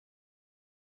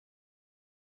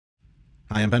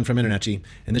Hi, I'm Ben from InterNACHI.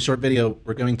 In this short video,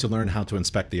 we're going to learn how to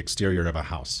inspect the exterior of a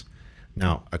house.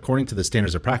 Now, according to the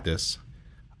standards of practice,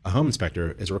 a home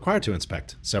inspector is required to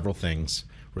inspect several things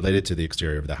related to the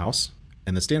exterior of the house,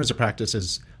 and the standards of practice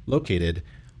is located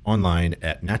online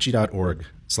at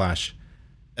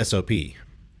nachi.org/SOP. And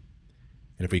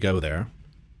if we go there,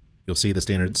 you'll see the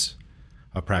standards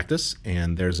of practice,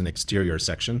 and there's an exterior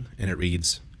section, and it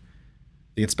reads,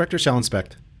 "The inspector shall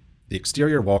inspect the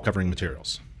exterior wall covering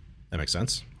materials." That makes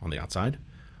sense. On the outside,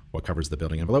 what covers the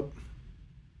building envelope.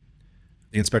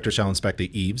 The inspector shall inspect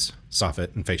the eaves,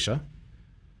 soffit, and fascia.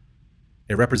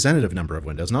 A representative number of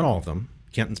windows, not all of them,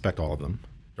 can't inspect all of them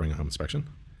during a home inspection.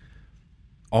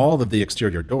 All of the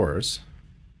exterior doors.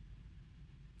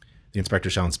 The inspector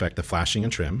shall inspect the flashing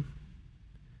and trim,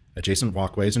 adjacent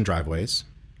walkways and driveways,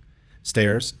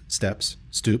 stairs, steps,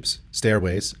 stoops,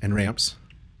 stairways, and ramps,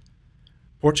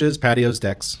 porches, patios,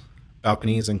 decks,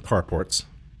 balconies, and carports,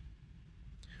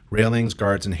 railings,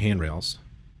 guards, and handrails,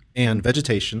 and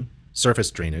vegetation,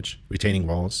 surface drainage, retaining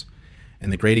walls,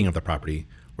 and the grading of the property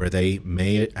where they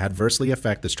may adversely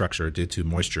affect the structure due to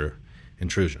moisture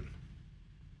intrusion.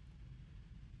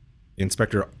 The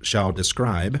inspector shall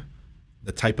describe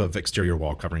the type of exterior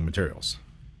wall covering materials.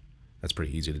 That's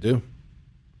pretty easy to do.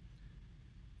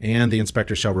 And the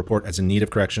inspector shall report as in need of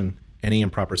correction any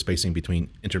improper spacing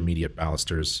between intermediate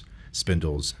balusters,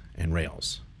 spindles, and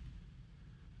rails.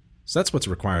 So that's what's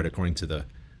required according to the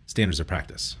standards of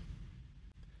practice.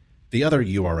 The other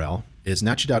URL is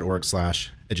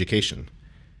nachi.org/education.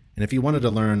 And if you wanted to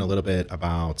learn a little bit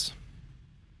about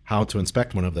how to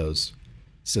inspect one of those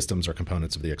systems or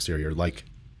components of the exterior, like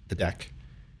the deck,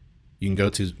 you can go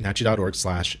to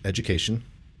nachi.org/education,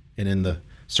 and in the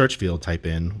search field, type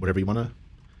in whatever you want to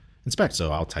inspect.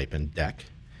 So I'll type in deck,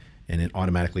 and it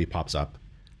automatically pops up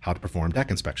how to perform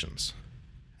deck inspections.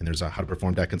 And there's a how to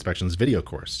perform deck inspections video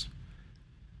course.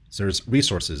 So there's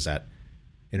resources at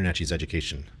InterNACHI's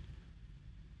education.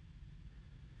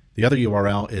 The other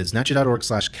URL is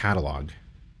nachi.org/catalog.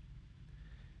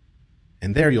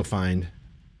 And there you'll find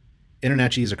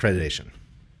InterNACHI's accreditation.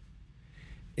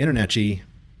 InterNACHI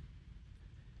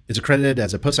is accredited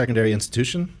as a post-secondary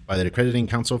institution by the Accrediting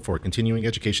Council for Continuing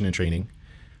Education and Training,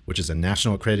 which is a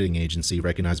national accrediting agency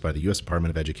recognized by the U.S. Department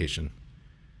of Education,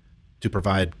 to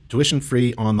provide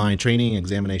tuition-free online training,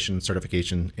 examination,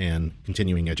 certification, and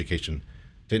continuing education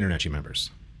to InterNACHI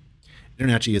members.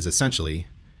 InterNACHI is essentially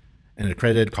an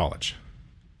accredited college.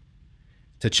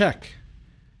 To check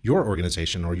your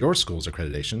organization or your school's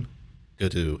accreditation, go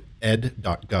to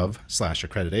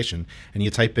ed.gov/accreditation, and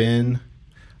you type in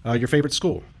your favorite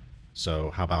school. So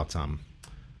how about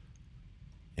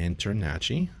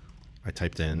InterNACHI? I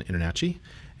typed in InterNACHI,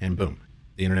 and boom,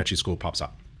 the InterNACHI school pops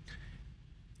up.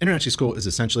 InterNACHI school is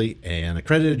essentially an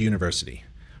accredited university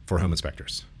for home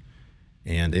inspectors.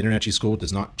 And the InterNACHI school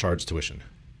does not charge tuition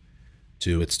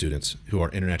to its students who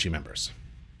are InterNACHI members.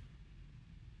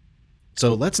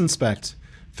 So let's inspect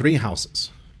 3 houses,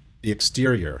 the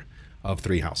exterior of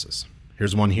 3 houses.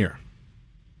 Here's one here.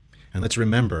 And let's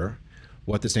remember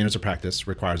what the standards of practice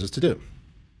requires us to do.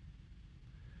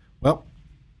 Well,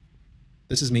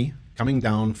 this is me coming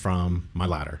down from my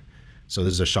ladder. So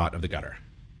this is a shot of the gutter.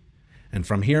 And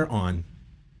from here on,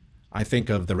 I think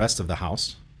of the rest of the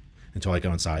house until I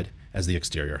go inside as the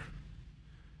exterior.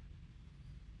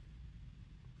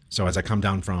 So as I come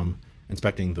down from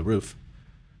inspecting the roof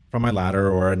from my ladder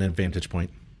or an vantage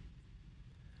point,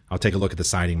 I'll take a look at the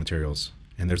siding materials.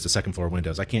 And there's the second floor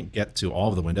windows. I can't get to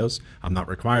all of the windows. I'm not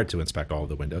required to inspect all of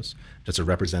the windows, just a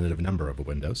representative number of the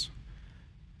windows.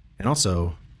 And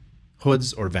also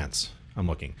hoods or vents I'm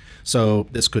looking. So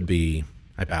this could be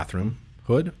a bathroom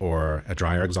hood or a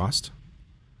dryer exhaust.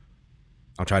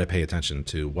 I'll try to pay attention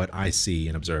to what I see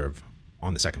and observe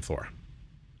on the second floor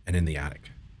and in the attic.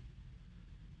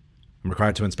 I'm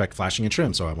required to inspect flashing and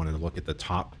trim, so I wanted to look at the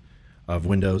top of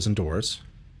windows and doors.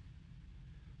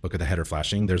 Look at the header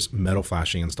flashing. There's metal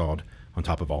flashing installed on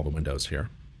top of all the windows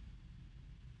here.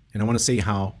 And I want to see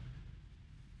how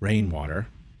rainwater,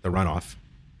 the runoff,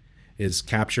 is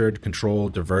captured,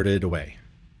 controlled, diverted away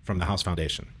from the house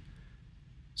foundation.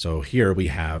 So here we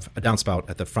have a downspout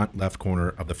at the front left corner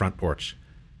of the front porch,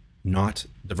 not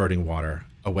diverting water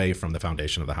away from the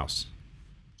foundation of the house.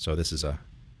 So this is a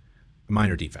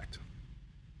minor defect.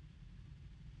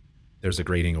 There's a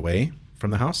grading away from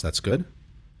the house. That's good.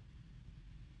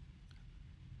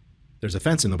 There's a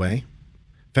fence in the way.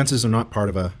 Fences are not part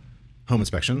of a home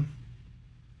inspection,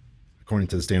 according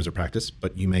to the standards of practice,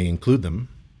 but you may include them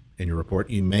in your report.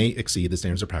 You may exceed the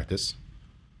standards of practice.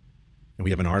 And we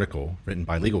have an article written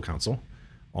by legal counsel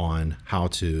on how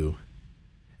to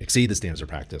exceed the standards of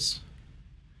practice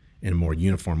in a more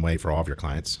uniform way for all of your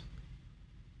clients.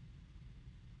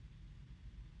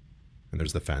 And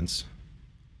there's the fence.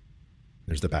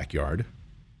 There's the backyard.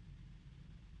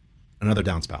 Another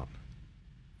downspout.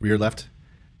 Rear left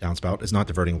downspout is not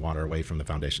diverting water away from the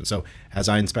foundation. So as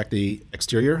I inspect the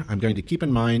exterior, I'm going to keep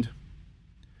in mind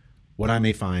what I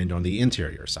may find on the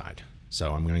interior side.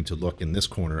 So I'm going to look in this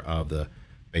corner of the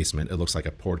basement. It looks like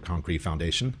a poured concrete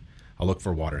foundation. I'll look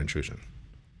for water intrusion.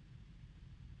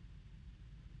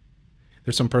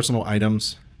 There's some personal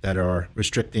items that are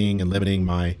restricting and limiting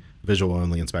my visual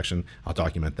only inspection. I'll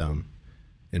document them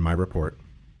in my report.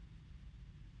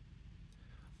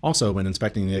 Also, when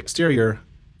inspecting the exterior,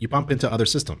 you bump into other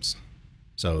systems.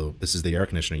 So this is the air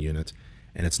conditioning unit,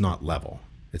 and it's not level.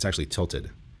 It's actually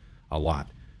tilted a lot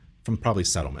from probably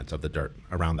settlement of the dirt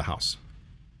around the house.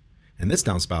 And this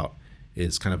downspout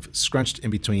is kind of scrunched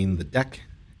in between the deck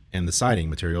and the siding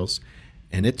materials,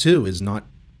 and it too is not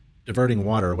diverting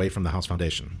water away from the house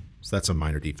foundation. So that's a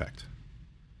minor defect.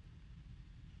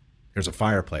 Here's a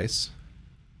fireplace.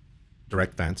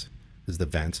 Direct vent is the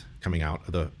vent coming out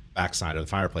of the back side of the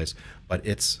fireplace, but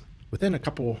it's within a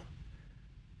couple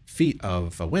feet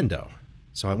of a window.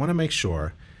 So I want to make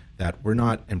sure that we're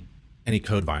not in any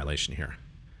code violation here.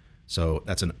 So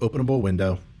that's an openable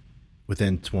window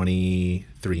within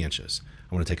 23 inches.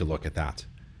 I want to take a look at that.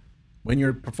 When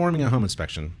you're performing a home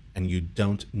inspection and you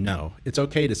don't know, it's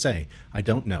okay to say, I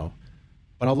don't know,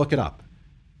 but I'll look it up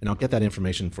and I'll get that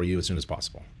information for you as soon as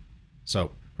possible.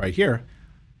 So right here,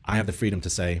 I have the freedom to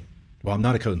say, well, I'm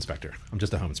not a code inspector, I'm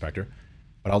just a home inspector,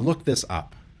 but I'll look this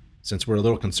up since we're a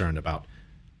little concerned about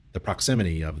the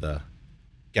proximity of the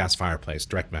gas fireplace,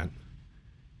 direct vent,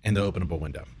 and the openable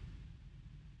window.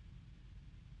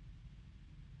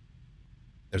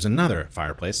 There's another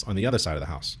fireplace on the other side of the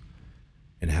house,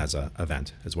 and it has a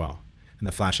vent as well. And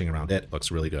the flashing around it looks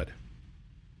really good.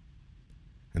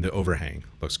 And the overhang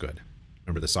looks good.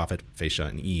 Remember, the soffit, fascia,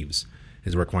 and eaves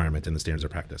is a requirement in the standards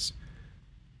of practice.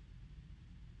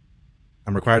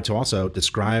 I'm required to also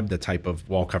describe the type of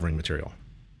wall covering material.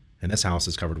 And this house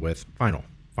is covered with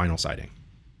vinyl siding.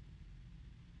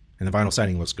 And the vinyl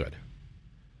siding looks good.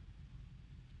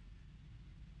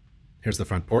 Here's the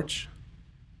front porch,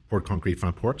 poured concrete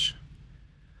front porch.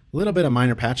 A little bit of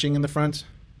minor patching in the front.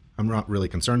 I'm not really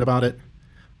concerned about it.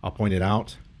 I'll point it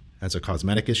out as a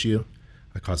cosmetic issue.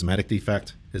 A cosmetic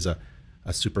defect is a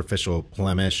superficial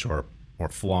blemish or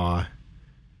flaw.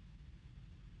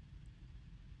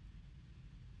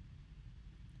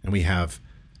 And we have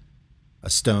a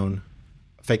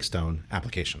fake stone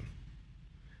application.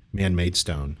 Man-made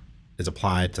stone is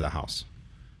applied to the house.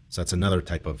 So that's another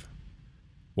type of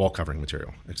wall covering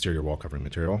material, exterior wall covering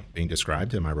material being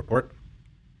described in my report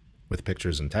with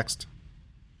pictures and text.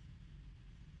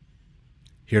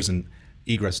 Here's an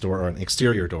egress door or an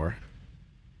exterior door.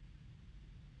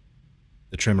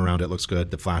 The trim around it looks good.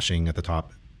 The flashing at the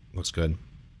top looks good.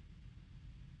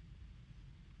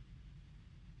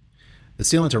 The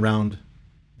sealant around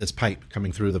this pipe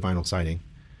coming through the vinyl siding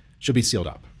should be sealed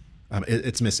up.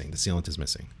 It's missing. The sealant is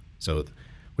missing. So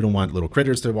we don't want little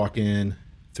critters to walk in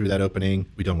through that opening.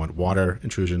 We don't want water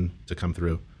intrusion to come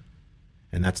through.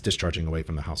 And that's discharging away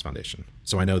from the house foundation.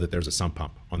 So I know that there's a sump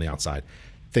pump on the outside.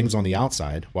 Things on the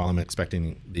outside, while I'm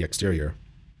inspecting the exterior,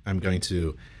 I'm going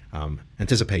to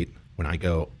anticipate when I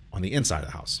go on the inside of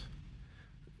the house.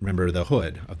 Remember the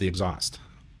hood of the exhaust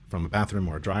from a bathroom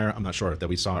or a dryer? I'm not sure that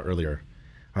we saw earlier.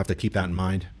 I have to keep that in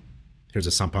mind. Here's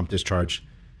a sump pump discharge.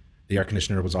 The air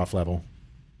conditioner was off level.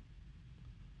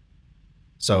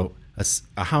 So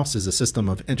a house is a system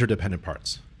of interdependent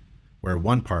parts where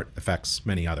one part affects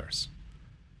many others.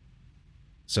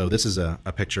 So this is a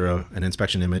picture of an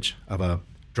inspection image of a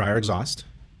dryer exhaust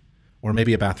or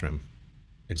maybe a bathroom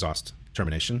exhaust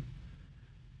termination.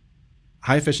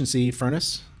 High efficiency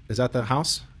furnace is at the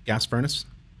house, gas furnace.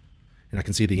 And I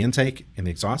can see the intake and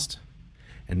the exhaust.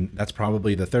 And that's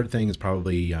probably, the third thing is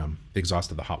probably the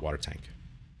exhaust of the hot water tank.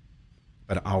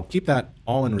 But I'll keep that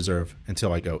all in reserve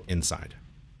until I go inside.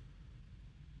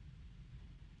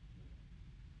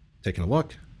 Taking a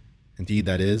look, indeed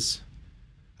that is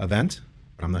a vent,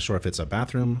 but I'm not sure if it's a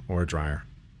bathroom or a dryer.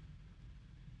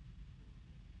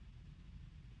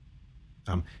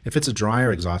 If it's a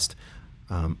dryer exhaust,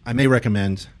 I may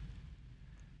recommend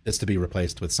this to be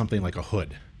replaced with something like a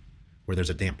hood where there's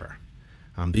a damper.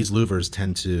 These louvers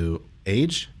tend to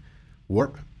age,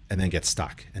 warp, and then get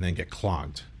stuck and then get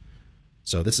clogged.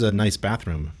 So this is a nice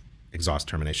bathroom exhaust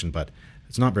termination, but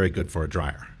it's not very good for a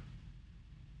dryer.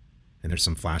 And there's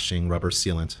some flashing rubber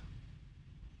sealant.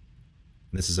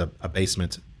 And this is a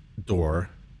basement door,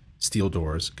 steel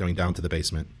doors going down to the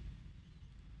basement.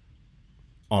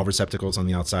 All receptacles on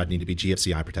the outside need to be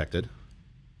GFCI protected.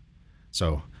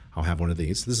 So I'll have one of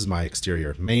these. This is my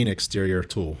main exterior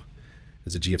tool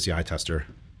is a GFCI tester.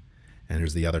 And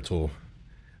here's the other tool,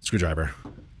 screwdriver,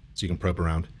 so you can probe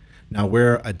around. Now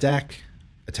where a deck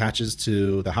attaches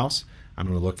to the house, I'm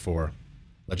going to look for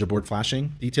ledger board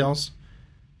flashing details.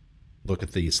 Look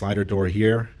at the slider door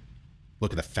here.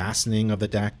 Look at the fastening of the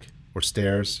deck or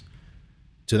stairs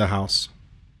to the house.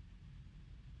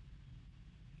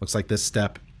 Looks like this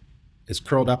step is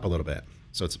curled up a little bit,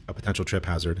 so it's a potential trip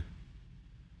hazard.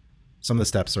 Some of the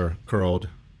steps are curled.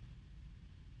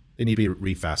 They need to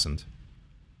be refastened.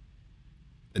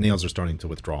 The nails are starting to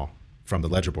withdraw from the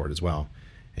ledger board as well,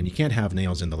 and you can't have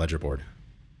nails in the ledger board.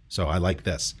 So I like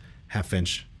this,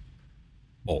 1/2-inch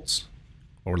bolts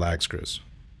or lag screws.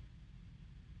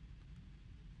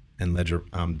 And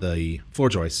the floor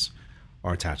joists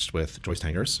are attached with joist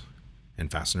hangers and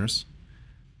fasteners.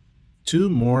 2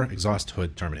 more exhaust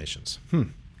hood terminations. So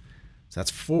that's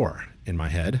 4 in my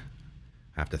head.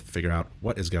 I have to figure out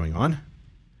what is going on.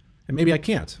 And maybe I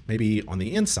can't. Maybe on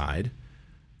the inside,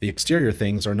 the exterior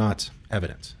things are not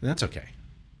evident. And that's okay.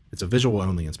 It's a visual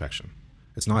only inspection.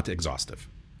 It's not exhaustive.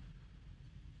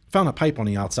 Found a pipe on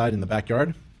the outside in the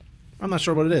backyard. I'm not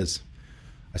sure what it is.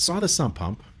 I saw the sump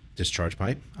pump, discharge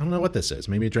pipe. I don't know what this is.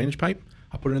 Maybe a drainage pipe?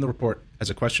 I'll put it in the report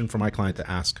as a question for my client to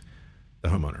ask the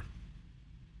homeowner.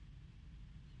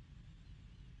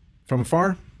 From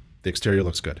afar, the exterior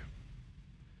looks good.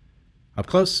 Up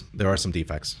close, there are some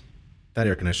defects. That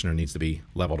air conditioner needs to be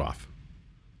leveled off.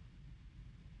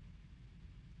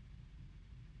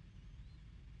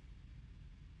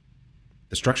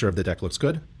 The structure of the deck looks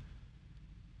good.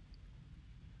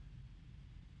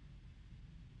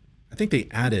 I think they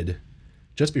added,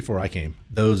 just before I came,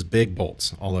 those big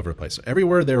bolts all over the place. So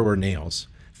everywhere there were nails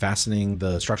fastening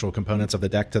the structural components of the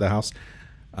deck to the house,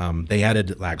 they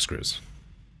added lag screws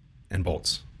and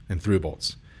bolts and through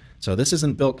bolts. So this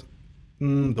isn't built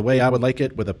the way I would like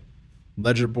it, with a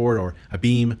ledger board or a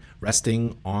beam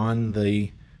resting on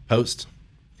the post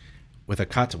with a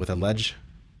cut, with a ledge.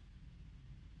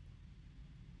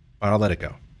 But I'll let it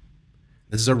go.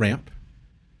 This is a ramp.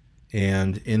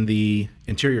 And in the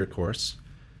interior course,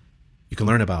 you can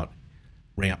learn about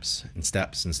ramps and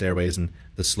steps and stairways and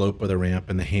the slope of the ramp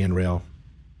and the handrail.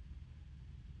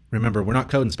 Remember, we're not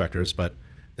code inspectors, but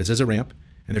this is a ramp,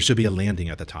 and there should be a landing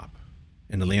at the top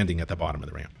and a landing at the bottom of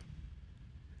the ramp.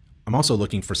 I'm also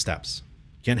looking for steps.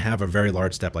 You can't have a very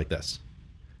large step like this.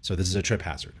 So this is a trip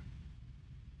hazard.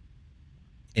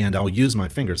 And I'll use my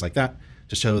fingers like that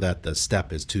to show that the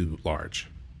step is too large.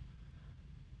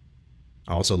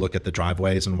 I also look at the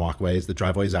driveways and walkways. The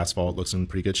driveway's asphalt looks in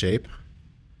pretty good shape.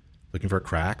 Looking for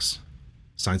cracks,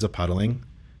 signs of puddling,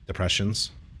 depressions.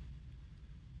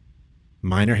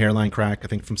 Minor hairline crack, I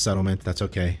think from settlement, that's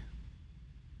okay.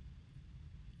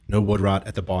 No wood rot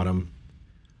at the bottom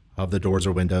of the doors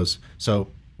or windows. So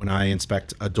when I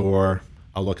inspect a door,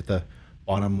 I'll look at the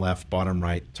bottom left, bottom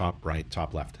right, top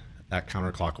left. That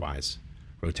counterclockwise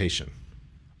rotation,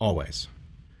 always.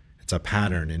 It's a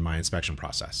pattern in my inspection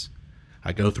process.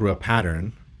 I go through a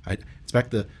pattern. I inspect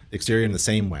the exterior in the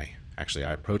same way. Actually,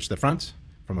 I approach the front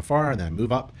from afar, and then I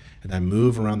move up, and then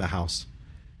move around the house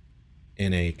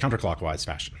in a counterclockwise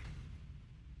fashion.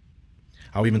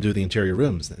 I'll even do the interior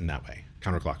rooms in that way,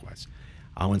 counterclockwise.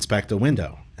 I'll inspect a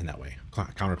window in that way,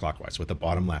 counterclockwise, with the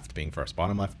bottom left being first.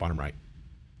 Bottom left, bottom right,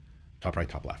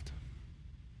 top left.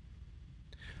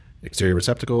 Exterior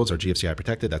receptacles are GFCI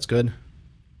protected, that's good.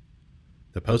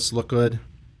 The posts look good.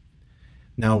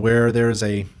 Now where there's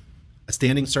a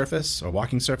standing surface or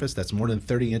walking surface that's more than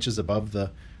 30 inches above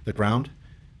the ground,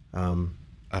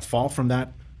 a fall from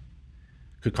that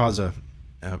could cause a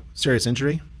serious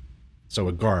injury, so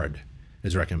a guard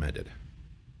is recommended,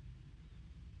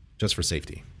 just for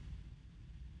safety.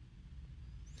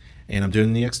 And I'm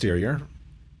doing the exterior,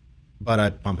 but I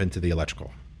bump into the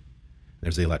electrical.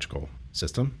 There's the electrical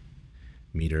system,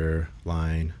 meter,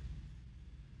 line,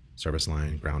 service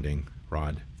line, grounding,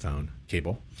 rod, phone,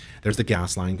 cable. There's the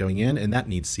gas line going in, and that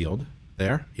needs sealed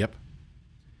there, yep.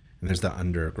 And there's the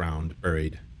underground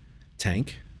buried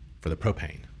tank for the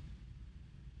propane.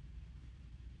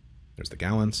 There's the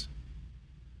gallons,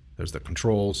 there's the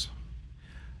controls.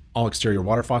 All exterior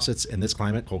water faucets in this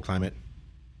climate, cold climate,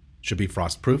 should be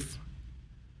frost proof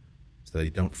so they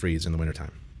don't freeze in the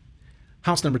wintertime.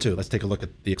 House number 2, let's take a look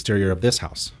at the exterior of this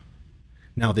house.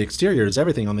 Now the exterior is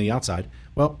everything on the outside.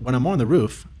 Well, when I'm on the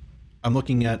roof, I'm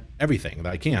looking at everything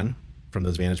that I can from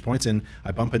those vantage points, and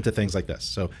I bump into things like this.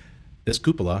 So this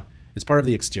cupola is part of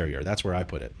the exterior. That's where I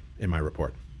put it in my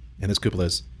report. And this cupola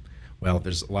is, well,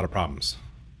 there's a lot of problems.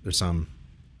 There's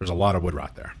a lot of wood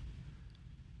rot there.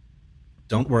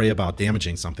 Don't worry about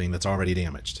damaging something that's already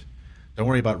damaged. Don't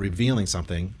worry about revealing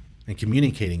something and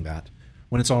communicating that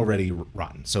when it's already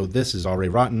rotten. So this is already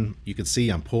rotten. You can see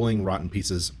I'm pulling rotten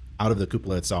pieces out of the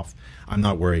cupola itself. I'm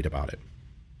not worried about it.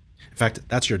 In fact,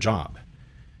 that's your job.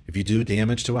 If you do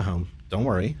damage to a home, don't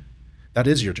worry. That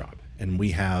is your job. And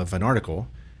we have an article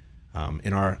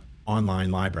in our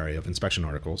online library of inspection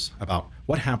articles about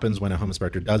what happens when a home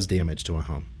inspector does damage to a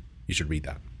home. You should read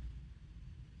that.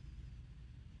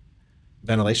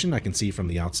 Ventilation, I can see from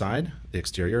the outside. The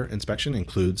exterior inspection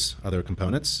includes other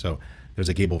components. So there's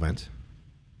a gable vent.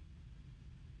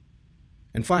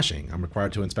 And flashing, I'm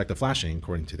required to inspect the flashing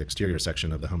according to the exterior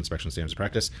section of the Home Inspection Standards of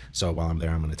Practice. So while I'm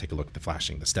there, I'm going to take a look at the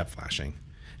flashing. The step flashing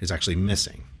is actually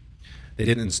missing. They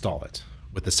didn't install it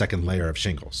with the second layer of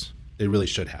shingles. They really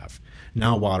should have.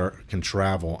 Now water can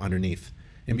travel underneath,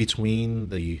 in between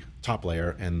the top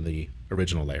layer and the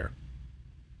original layer.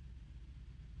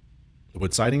 The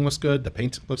wood siding looks good. The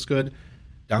paint looks good.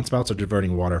 Downspouts are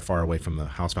diverting water far away from the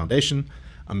house foundation.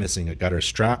 I'm missing a gutter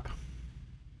strap.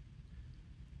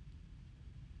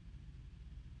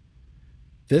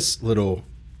 This little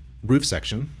roof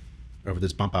section over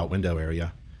this bump out window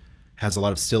area has a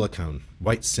lot of silicone,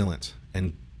 white sealant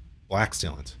and black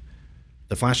sealant.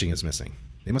 The flashing is missing.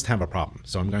 They must have a problem.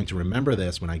 So I'm going to remember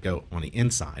this when I go on the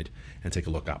inside and take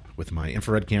a look up with my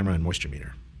infrared camera and moisture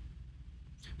meter.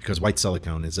 Because white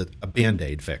silicone is a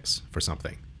band-aid fix for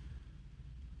something.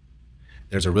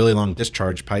 There's a really long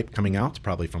discharge pipe coming out,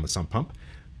 probably from a sump pump.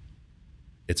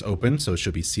 It's open, so it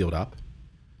should be sealed up.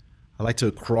 I like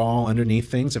to crawl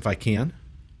underneath things if I can.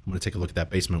 I'm going to take a look at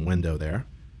that basement window there.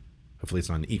 Hopefully it's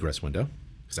not an egress window,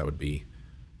 because that would be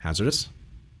hazardous.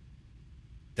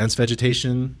 Dense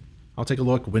vegetation, I'll take a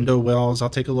look. Window wells, I'll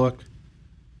take a look.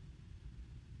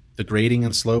 The grading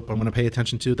and slope I'm going to pay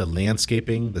attention to. The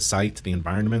landscaping, the site, the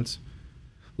environment.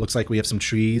 Looks like we have some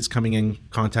trees coming in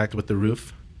contact with the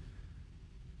roof.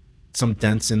 Some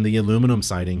dents in the aluminum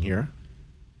siding here.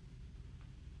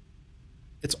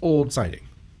 It's old siding.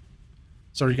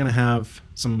 So you're going to have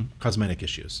some cosmetic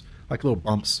issues, like little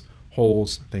bumps,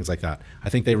 holes, things like that. I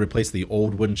think they replaced the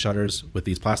old wooden shutters with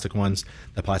these plastic ones.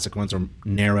 The plastic ones are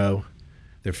narrow.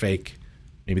 They're fake.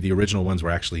 Maybe the original ones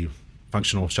were actually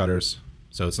functional shutters.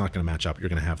 So it's not going to match up. You're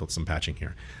going to have some patching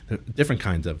here. There are different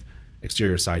kinds of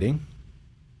exterior siding.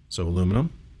 So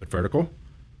aluminum, but vertical.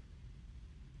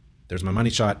 There's my money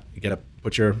shot. You get to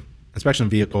put your inspection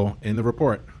vehicle in the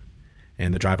report.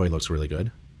 And the driveway looks really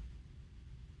good.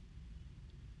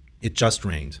 It just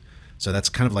rained. So that's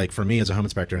kind of like, for me as a home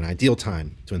inspector, an ideal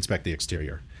time to inspect the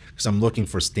exterior. Because I'm looking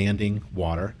for standing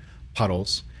water,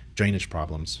 puddles, drainage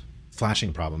problems,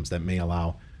 flashing problems that may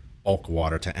allow bulk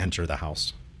water to enter the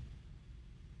house.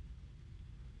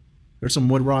 There's some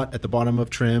wood rot at the bottom of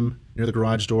trim near the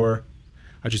garage door.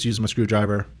 I just use my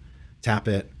screwdriver, tap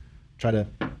it, try to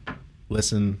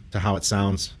listen to how it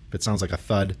sounds. If it sounds like a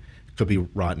thud, it could be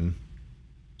rotten.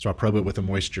 So I'll probe it with a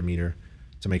moisture meter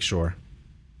to make sure.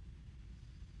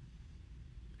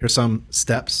 Here's some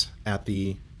steps at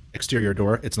the exterior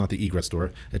door. It's not the egress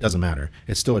door. It doesn't matter.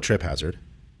 It's still a trip hazard.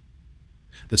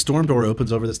 The storm door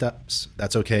opens over the steps.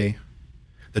 That's okay.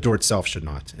 The door itself should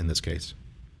not in this case.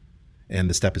 And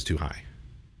the step is too high.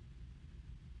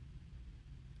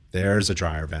 There's a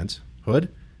dryer vent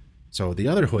hood. So the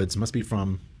other hoods must be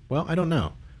from, well, I don't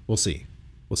know. We'll see.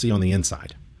 We'll see on the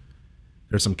inside.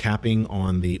 There's some capping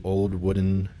on the old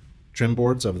wooden trim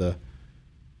boards of the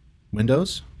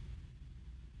windows.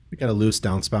 We got a loose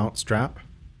downspout strap.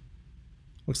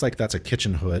 Looks like that's a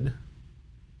kitchen hood.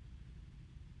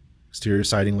 Exterior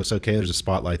siding looks okay. There's a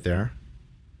spotlight there.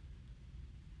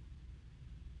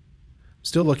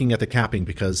 Still looking at the capping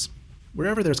because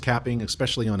wherever there's capping,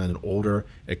 especially on an older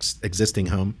existing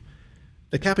home,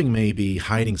 the capping may be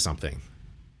hiding something,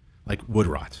 like wood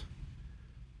rot.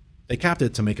 They capped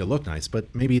it to make it look nice,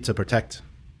 but maybe to protect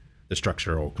the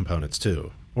structural components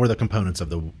too, or the components of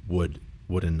the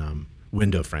wooden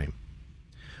window frame.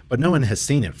 But no one has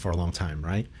seen it for a long time,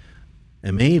 right?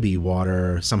 And maybe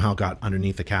water somehow got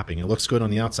underneath the capping. It looks good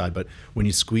on the outside, but when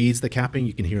you squeeze the capping,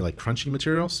 you can hear like crunchy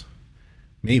materials.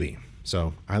 Maybe.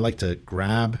 So I like to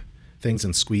grab things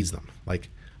and squeeze them. Like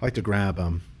I like to grab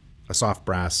a soft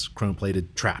brass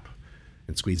chrome-plated trap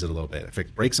and squeeze it a little bit. If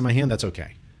it breaks in my hand, that's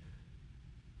okay.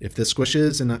 If this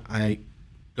squishes and I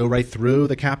go right through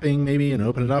the capping maybe and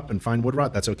open it up and find wood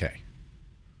rot, that's okay.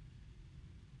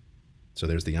 So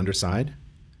there's the underside.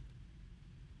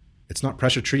 It's not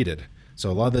pressure treated.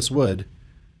 So a lot of this wood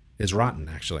is rotten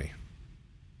actually.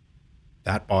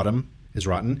 That bottom is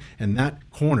rotten, and that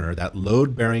corner, that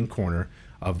load-bearing corner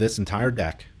of this entire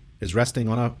deck is resting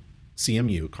on a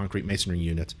CMU, concrete masonry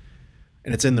unit,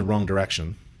 and it's in the wrong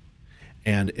direction.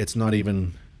 and it's not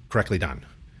even correctly done.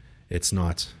 It's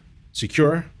not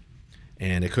secure,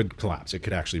 and it could collapse. It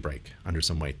could actually break under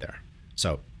some weight there.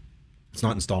 So it's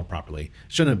not installed properly.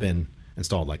 Shouldn't have been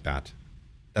installed like that.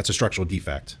 That's a structural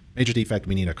defect. Major defect,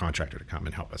 we need a contractor to come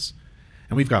and help us.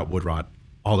 And we've got wood rot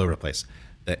all over the place.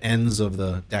 The ends of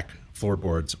the deck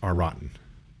floorboards are rotten.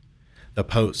 The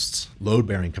posts,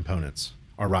 load-bearing components,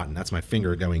 are rotten. That's my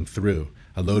finger going through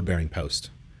a load-bearing post.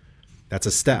 That's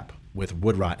a step with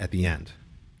wood rot at the end.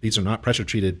 These are not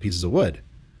pressure-treated pieces of wood.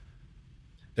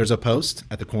 There's a post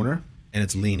at the corner, and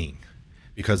it's leaning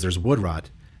because there's wood rot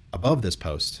above this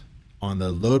post on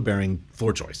the load-bearing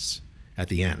floor joists at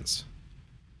the ends.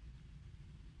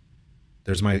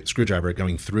 There's my screwdriver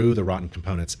going through the rotten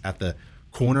components at the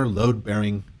corner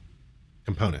load-bearing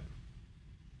component,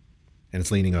 and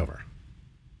it's leaning over.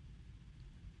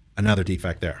 Another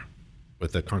defect there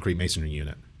with the concrete masonry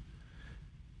unit.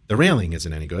 The railing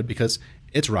isn't any good because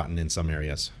it's rotten in some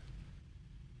areas.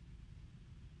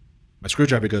 My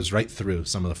screwdriver goes right through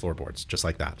some of the floorboards, just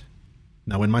like that.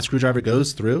 Now, when my screwdriver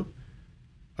goes through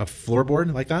a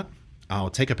floorboard like that, I'll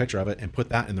take a picture of it and put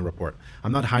that in the report.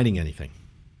 I'm not hiding anything.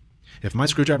 If my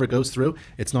screwdriver goes through,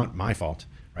 it's not my fault,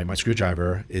 right? My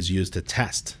screwdriver is used to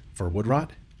test for wood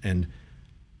rot, and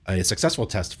a successful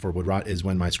test for wood rot is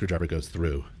when my screwdriver goes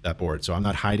through that board. So I'm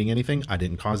not hiding anything. I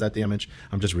didn't cause that damage.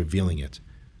 I'm just revealing it.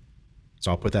 So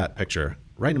I'll put that picture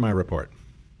right in my report.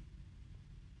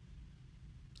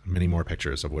 Many more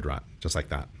pictures of wood rot, just like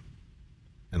that.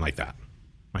 And like that.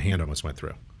 My hand almost went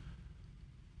through.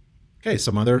 Okay,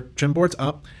 some other trim boards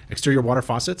up. Exterior water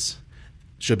faucets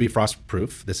should be frost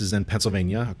proof. This is in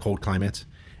Pennsylvania, a cold climate,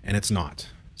 and it's not.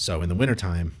 So in the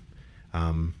wintertime,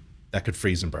 that could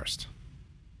freeze and burst.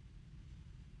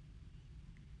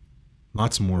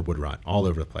 Lots more wood rot all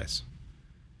over the place.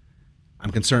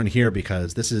 I'm concerned here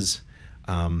because this is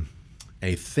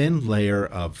a thin layer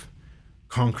of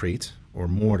concrete or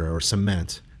mortar or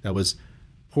cement that was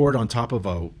poured on top of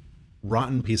a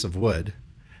rotten piece of wood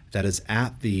that is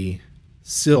at the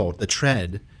sill, the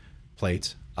tread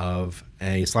plate of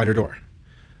a slider door.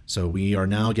 So we are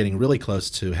now getting really close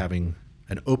to having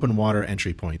an open water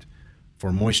entry point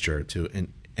for moisture to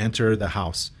enter the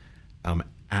house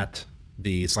at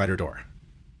the slider door,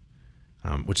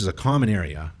 which is a common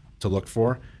area to look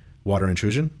for water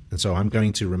intrusion. And so I'm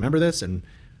going to remember this and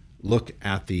look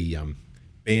at the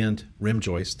band rim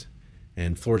joist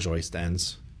and floor joist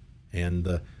ends and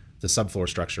the subfloor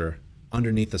structure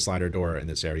underneath the slider door in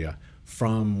this area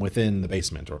from within the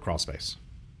basement or crawl space.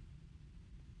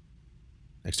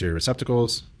 Exterior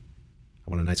receptacles.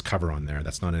 I want a nice cover on there.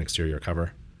 That's not an exterior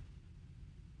cover.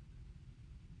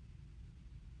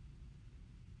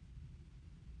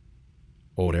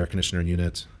 Old air conditioner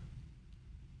unit.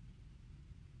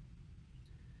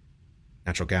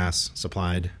 Natural gas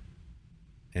supplied,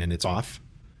 and it's off.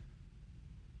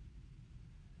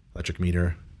 Electric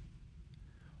meter.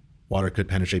 Water could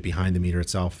penetrate behind the meter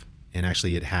itself, and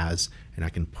actually it has, and I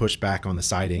can push back on the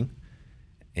siding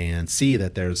and see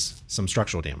that there's some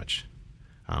structural damage.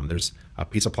 There's a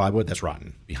piece of plywood that's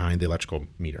rotten behind the electrical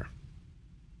meter.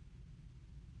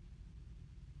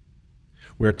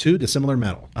 Where two dissimilar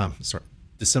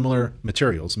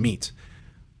materials meet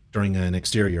during an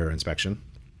exterior inspection,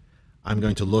 I'm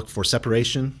going to look for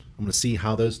separation. I'm going to see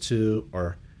how those two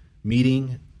are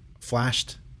meeting,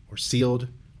 flashed or sealed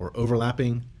or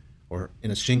overlapping or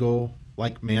in a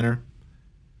shingle-like manner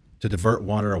to divert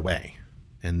water away.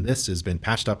 And this has been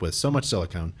patched up with so much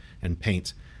silicone and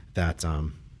paint that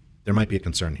there might be a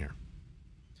concern here.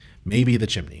 Maybe the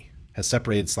chimney has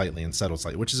separated slightly and settled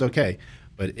slightly, which is okay,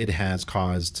 but it has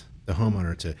caused the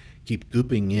homeowner to keep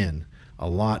gooping in a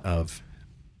lot of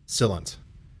sealant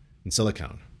and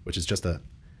silicone, which is just a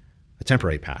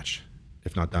temporary patch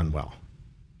if not done well.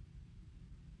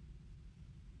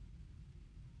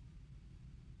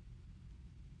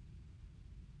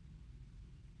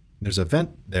 There's a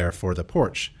vent there for the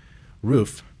porch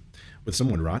roof with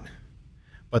some wood rot,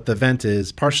 but the vent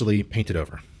is partially painted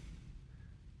over.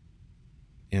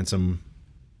 And some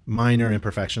minor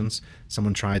imperfections.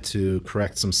 Someone tried to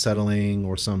correct some settling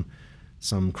or some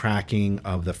cracking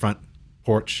of the front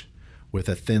porch with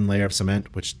a thin layer of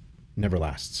cement, which never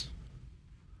lasts.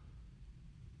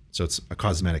 So it's a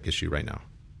cosmetic issue right now.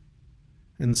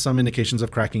 And some indications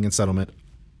of cracking and settlement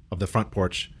of the front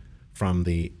porch from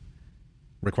the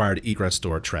required egress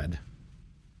door tread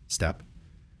step.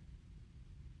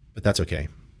 But that's okay.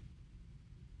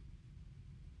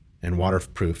 And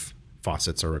waterproof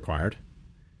faucets are required.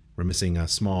 We're missing a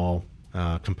small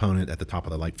component at the top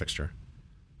of the light fixture.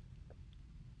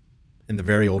 And the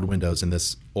very old windows in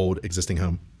this old existing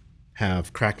home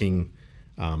have cracking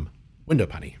window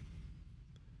putty.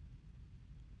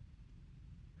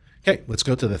 Okay, let's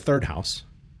go to the third house.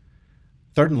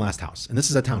 Third and last house. And this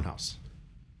is a townhouse.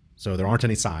 So there aren't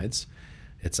any sides.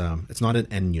 It's not an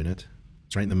end unit.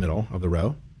 It's right in the middle of the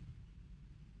row.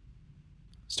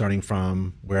 Starting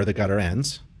from where the gutter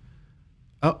ends.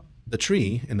 Oh, the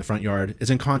tree in the front yard is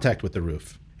in contact with the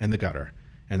roof and the gutter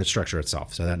and the structure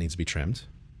itself. So that needs to be trimmed.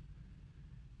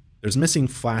 There's missing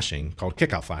flashing called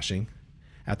kickout flashing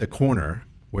at the corner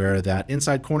where that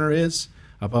inside corner is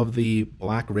above the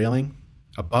black railing.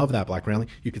 Above that black railing,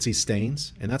 you can see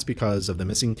stains, and that's because of the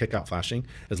missing kickout flashing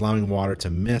is allowing water to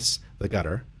miss the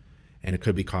gutter, and it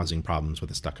could be causing problems with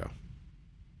the stucco.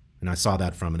 And I saw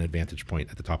that from an vantage point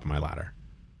at the top of my ladder.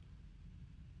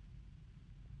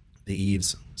 The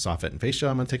eaves, soffit, and fascia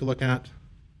I'm going to take a look at.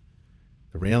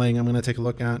 The railing I'm going to take a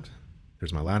look at.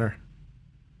 There's my ladder.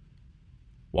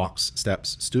 Walks,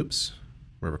 steps, stoops.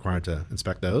 We're required to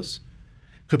inspect those.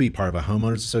 Could be part of a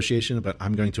homeowners association, but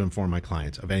I'm going to inform my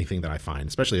client of anything that I find,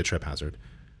 especially a trip hazard.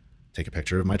 Take a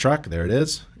picture of my truck. There it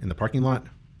is in the parking lot.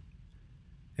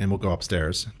 And we'll go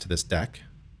upstairs to this deck.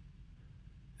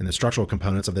 And the structural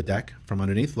components of the deck from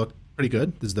underneath look pretty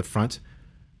good. This is the front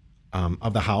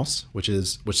of the house, which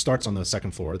starts on the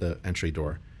second floor. The entry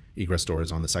door, egress door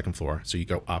is on the second floor. So you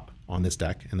go up on this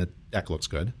deck, and the deck looks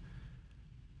good.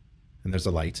 And there's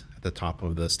a light at the top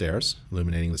of the stairs,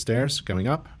 illuminating the stairs going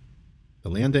up. The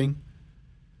landing.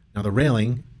 Now the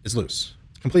railing is loose,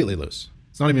 completely loose.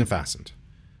 It's not even fastened.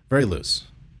 Very loose.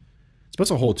 It's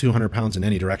supposed to hold 200 pounds in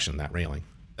any direction, that railing,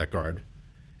 that guard.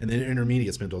 And the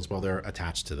intermediate spindles, well, they're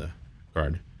attached to the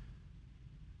guard.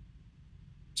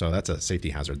 So that's a safety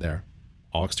hazard there.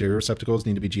 All exterior receptacles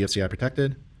need to be GFCI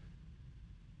protected.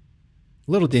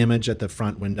 A little damage at the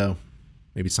front window.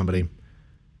 Maybe somebody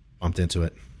bumped into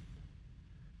it.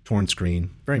 Torn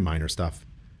screen, very minor stuff.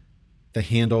 The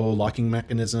handle locking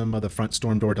mechanism of the front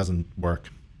storm door doesn't work.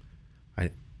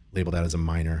 I label that as a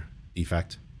minor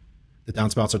defect. The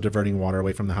downspouts are diverting water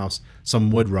away from the house.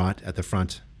 Some wood rot at the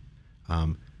front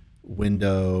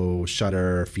window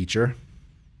shutter feature.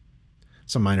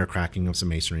 Some minor cracking of some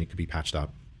masonry could be patched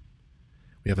up.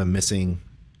 We have a missing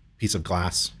piece of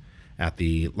glass at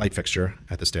the light fixture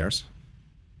at the stairs.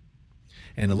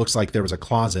 And it looks like there was a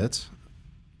closet,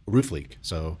 roof leak.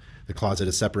 So the closet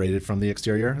is separated from the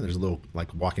exterior. There's a little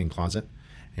like walk-in closet,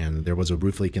 and there was a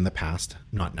roof leak in the past,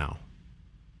 not now.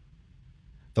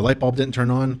 The light bulb didn't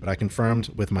turn on, but I confirmed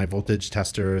with my voltage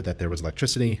tester that there was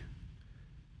electricity,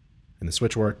 and the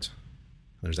switch worked.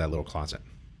 There's that little closet.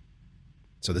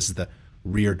 So this is the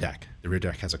rear deck. The rear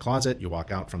deck has a closet. You walk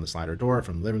out from the slider door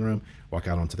from the living room, walk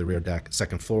out onto the rear deck,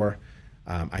 second floor.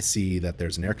 I see that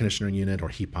there's an air conditioning unit or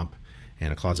heat pump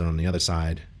and a closet on the other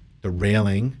side. The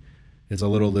railing is a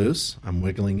little loose. I'm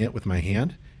wiggling it with my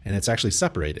hand, and it's actually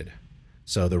separated.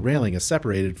 So the railing is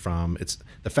separated from,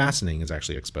 the fastening is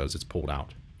actually exposed. It's pulled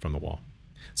out from the wall.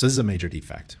 So this is a major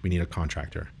defect. We need a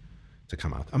contractor to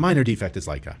come out. A minor defect is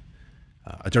like a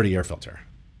dirty air filter.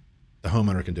 The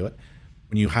homeowner can do it.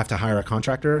 When you have to hire a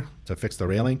contractor to fix the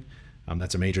railing,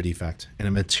 that's a major defect. And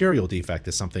a material defect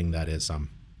is something that is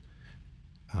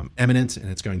imminent, and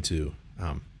it's going to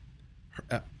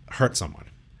hurt someone,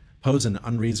 pose an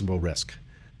unreasonable risk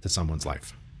to someone's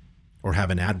life, or have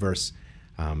an adverse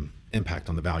impact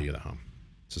on the value of the home.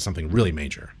 So something really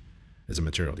major is a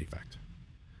material defect.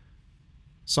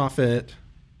 Soffit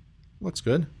looks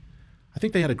good. I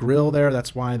think they had a grill there.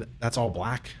 That's why that's all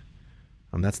black.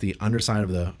 That's the underside of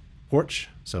the porch,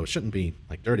 so it shouldn't be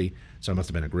like dirty. So it must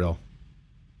have been a grill.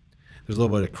 There's a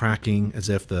little bit of cracking as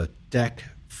if the deck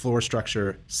floor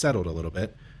structure settled a little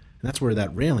bit. And that's where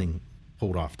that railing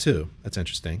pulled off too. That's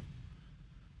interesting.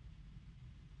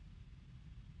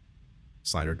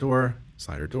 Slider door,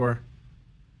 slider door.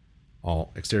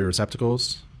 All exterior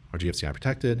receptacles are GFCI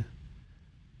protected.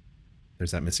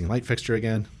 There's that missing light fixture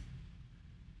again.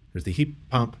 There's the heat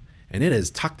pump, and it is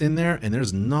tucked in there, and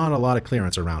there's not a lot of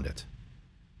clearance around it.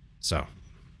 So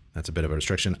that's a bit of a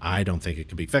restriction. I don't think it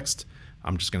can be fixed.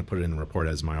 I'm just going to put it in the report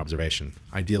as my observation.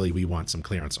 Ideally, we want some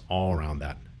clearance all around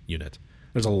that unit.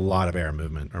 There's a lot of air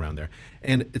movement around there.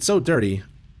 And it's so dirty,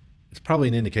 it's probably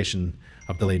an indication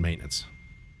of delayed maintenance.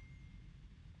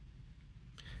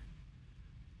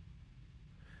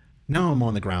 Now I'm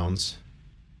on the grounds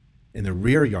in the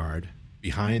rear yard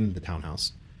behind the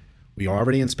townhouse. We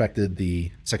already inspected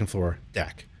the second floor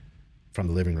deck from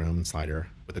the living room and slider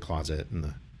with the closet and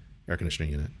the air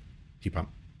conditioning unit, heat pump.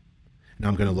 Now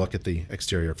I'm going to look at the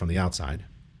exterior from the outside.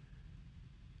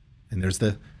 And there's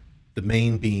the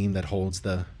main beam that holds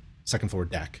the second floor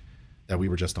deck that we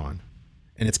were just on.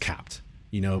 And it's capped.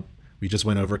 You know, we just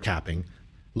went over capping.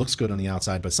 Looks good on the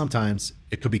outside, but sometimes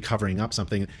it could be covering up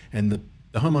something, and the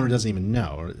homeowner doesn't even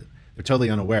know, or they're totally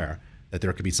unaware that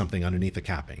there could be something underneath the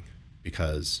capping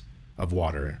because of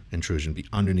water intrusion be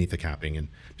underneath the capping and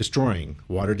destroying.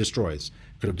 Water destroys.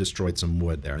 Could have destroyed some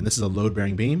wood there. And this is a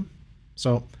load-bearing beam.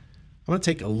 So I'm going to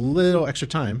take a little extra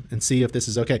time and see if this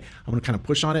is okay. I'm going to kind of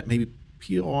push on it, maybe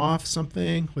peel off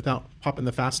something without popping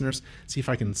the fasteners, see if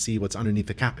I can see what's underneath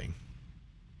the capping.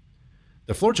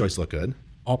 The floor joists look good.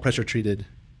 All pressure treated,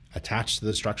 attached to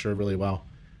the structure really well.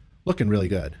 Looking really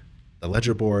good. The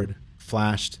ledger board,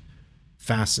 flashed,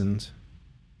 fastened.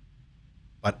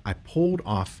 But I pulled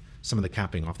off some of the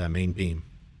capping off that main beam.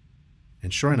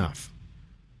 And sure enough,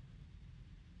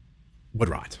 wood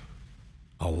rot.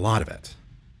 A lot of it.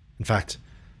 In fact,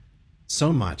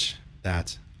 so much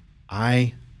that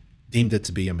I deemed it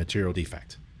to be a material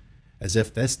defect, as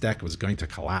if this deck was going to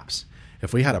collapse.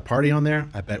 If we had a party on there,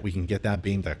 I bet we can get that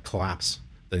beam to collapse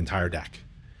the entire deck.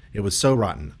 It was so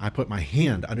rotten. I put my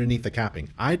hand underneath the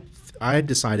capping. I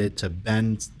decided to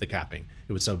bend the capping.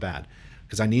 It was so bad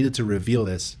because I needed to reveal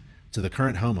this to the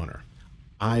current homeowner.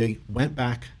 I went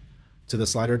back to the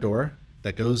slider door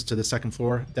that goes to the second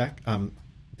floor deck,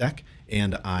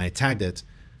 and I tagged it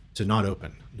to not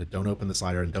open. Don't open the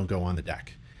slider and don't go on the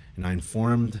deck. And I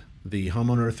informed the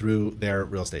homeowner through their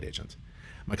real estate agent.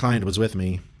 My client was with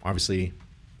me. Obviously,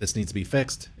 this needs to be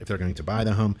fixed if they're going to buy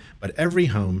the home, but every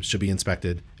home should be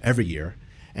inspected every year.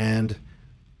 And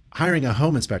hiring a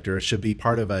home inspector should be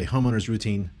part of a homeowner's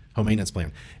routine home maintenance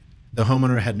plan. The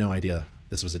homeowner had no idea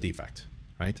this was a defect,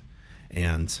 right?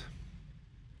 And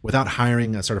without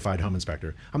hiring a certified home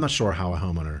inspector, I'm not sure how a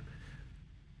homeowner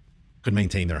could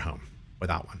maintain their home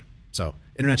without one. So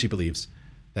InterNACHI believes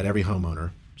that every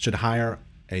homeowner should hire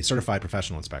a certified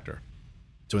professional inspector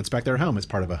to inspect their home as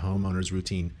part of a homeowner's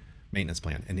routine maintenance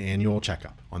plan, an annual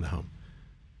checkup on the home.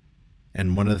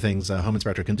 And one of the things a home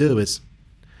inspector can do is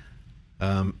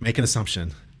make an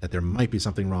assumption that there might be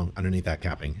something wrong underneath that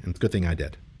capping. And it's a good thing I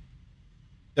did.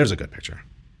 There's a good picture.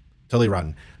 Totally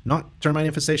rotten. Not termite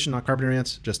infestation, not carpenter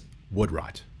ants, just wood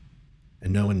rot.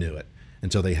 And no one knew it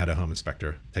until they had a home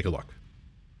inspector take a look.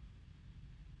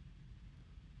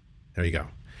 There you go.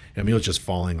 And it was just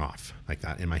falling off like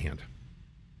that in my hand.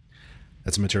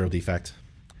 That's a material defect.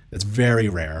 That's very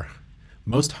rare.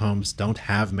 Most homes don't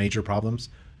have major problems,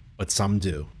 but some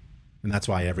do. And that's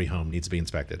why every home needs to be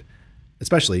inspected,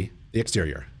 especially the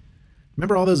exterior.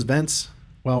 Remember all those vents?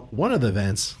 Well, one of the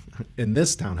vents in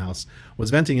this townhouse was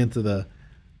venting into the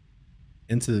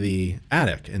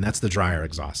attic, and that's the dryer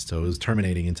exhaust. So it was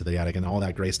terminating into the attic, and all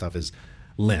that gray stuff is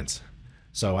lint.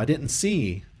 So I didn't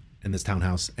see in this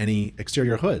townhouse any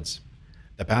exterior hoods.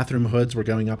 The bathroom hoods were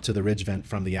going up to the ridge vent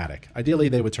from the attic. Ideally,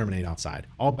 they would terminate outside.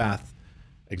 All bath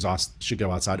exhaust should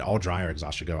go outside. All dryer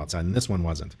exhaust should go outside, and this one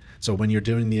wasn't. So when you're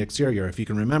doing the exterior, if you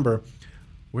can remember,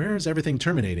 where is everything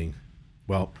terminating?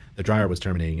 Well, the dryer was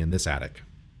terminating in this attic,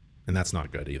 and that's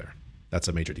not good either. That's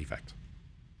a major defect.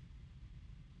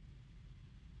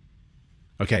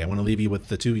 Okay, I want to leave you with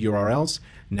the two URLs,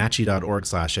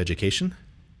 nachi.org/education.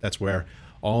 That's where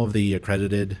all of the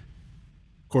accredited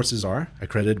courses are,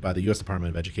 accredited by the U.S. Department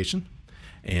of Education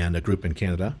and a group in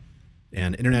Canada.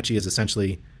 And InterNACHI is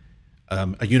essentially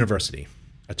a university,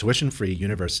 a tuition-free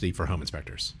university for home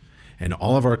inspectors. And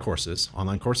all of our courses,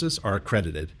 online courses, are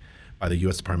accredited by the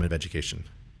U.S. Department of Education.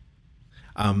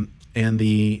 And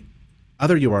the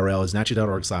other URL is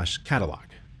nachi.org/catalog.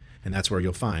 And that's where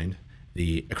you'll find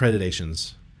the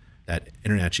accreditations that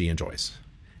InterNACHI enjoys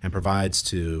and provides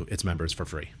to its members for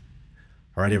free.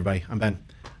 All right, everybody, I'm Ben.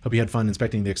 Hope you had fun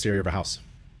inspecting the exterior of a house.